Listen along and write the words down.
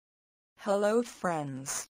Hello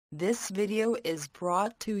friends, this video is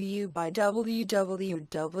brought to you by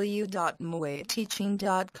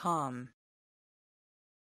www.moateaching.com.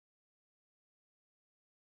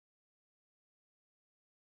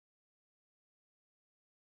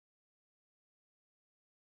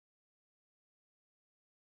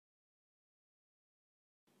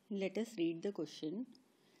 Let us read the question.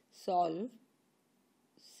 Solve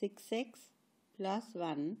 6x plus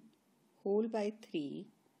 1 whole by 3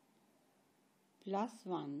 plus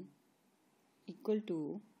 1 equal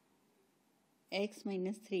to x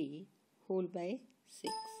minus 3 whole by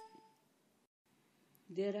 6.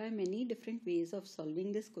 There are many different ways of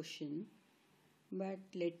solving this question, but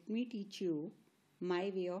let me teach you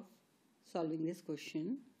my way of solving this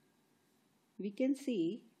question. We can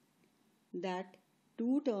see that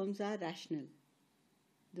two terms are rational,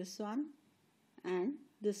 this one and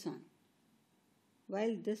this one,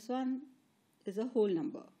 while this one is a whole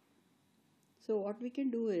number. So what we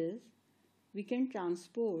can do is, we can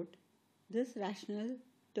transport this rational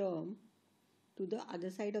term to the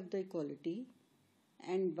other side of the equality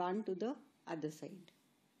and 1 to the other side.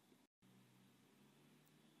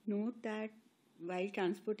 Note that while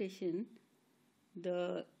transportation,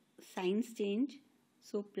 the signs change,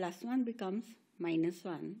 so plus 1 becomes minus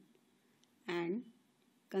 1, and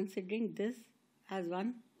considering this as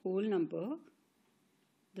one whole number,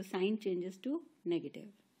 the sign changes to negative.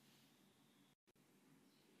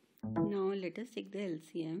 Now let us take the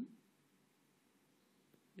LCM.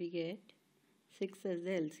 We get 6 as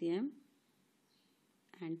the LCM,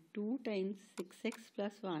 and 2 times 6x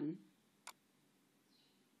plus 1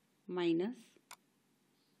 minus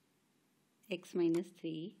x minus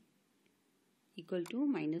 3 equal to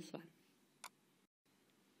minus 1.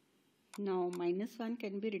 Now minus 1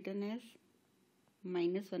 can be written as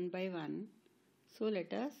minus 1 by 1. So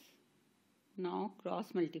let us now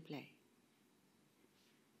cross multiply.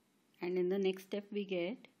 And in the next step we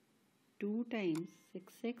get 2 times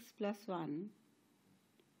 6x plus 1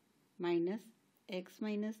 minus x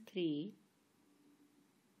minus 3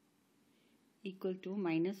 equal to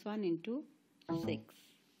minus 1 into 6.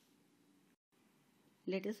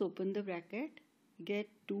 Let us open the bracket. Get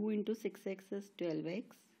 2 into 6x is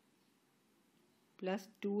 12x plus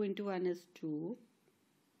 2 into 1 is 2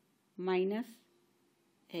 minus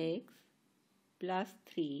x plus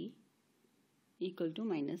 3 equal to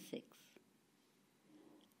minus 6.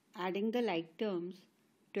 Adding the like terms,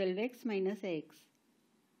 12x minus x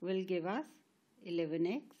will give us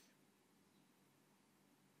 11x,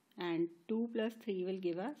 and 2 plus 3 will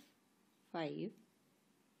give us 5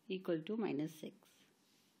 equal to minus 6.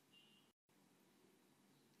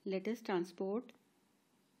 Let us transport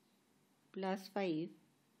plus 5,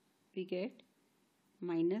 we get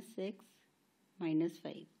minus 6 minus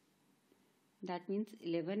 5. That means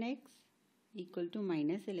 11x equal to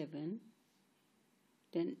minus 11.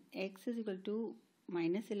 Then x is equal to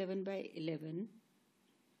minus 11 by 11,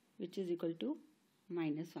 which is equal to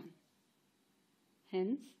minus 1.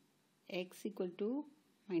 Hence, x equal to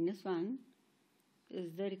minus 1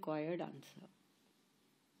 is the required answer.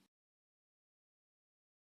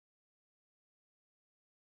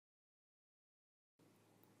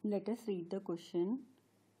 Let us read the question.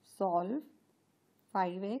 Solve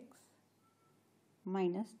 5x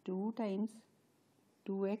minus 2 times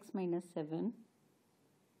 2x minus 7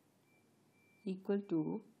 equal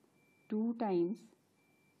to 2 times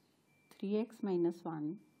 3x minus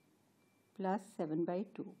 1 plus 7 by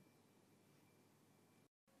 2.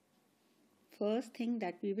 First thing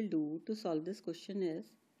that we will do to solve this question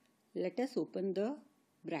is, let us open the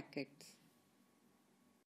brackets.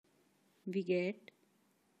 We get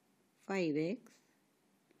 5x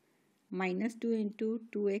minus 2 into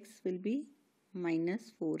 2x will be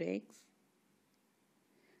minus 4x,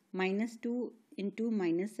 minus 2 into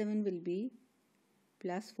minus 7 will be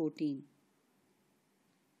plus 14,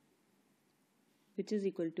 which is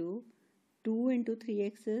equal to 2 into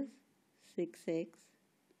 3x is 6x,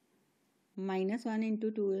 minus 1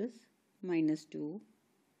 into 2 is minus 2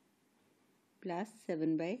 plus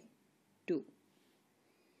 7 by 2.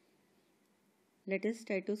 Let us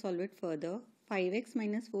try to solve it further. 5x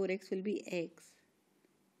minus 4x will be x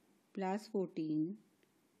plus 14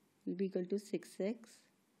 will be equal to 6x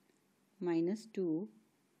minus 2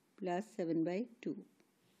 plus 7 by 2.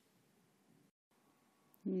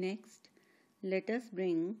 Next, let us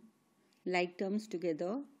bring like terms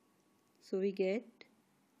together. So we get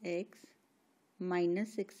x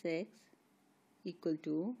minus 6x equal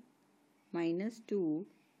to minus 2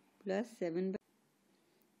 plus 7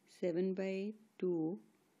 by 2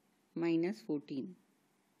 minus 14.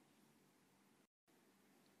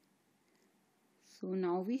 So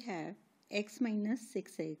now we have x minus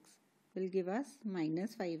 6x will give us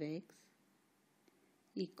minus 5x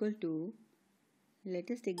equal to, let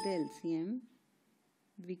us take the LCM,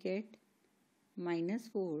 we get minus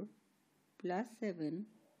 4 plus 7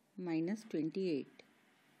 minus 28.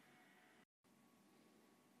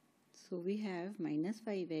 So we have minus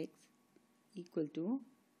 5x equal to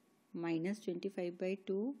minus 25 by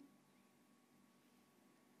 2.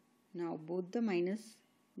 Now both the minus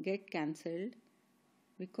get cancelled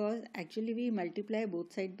because actually we multiply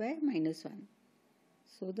both sides by minus 1.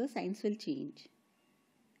 So the signs will change.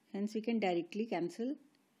 Hence we can directly cancel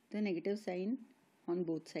the negative sign on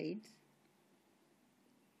both sides.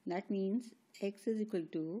 That means x is equal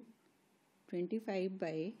to 25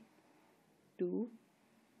 by 2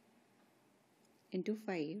 into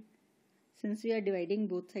 5, since we are dividing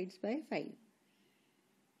both sides by 5.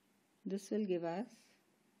 This will give us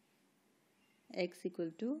x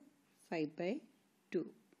equal to 5 by 2,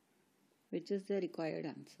 which is the required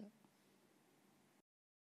answer.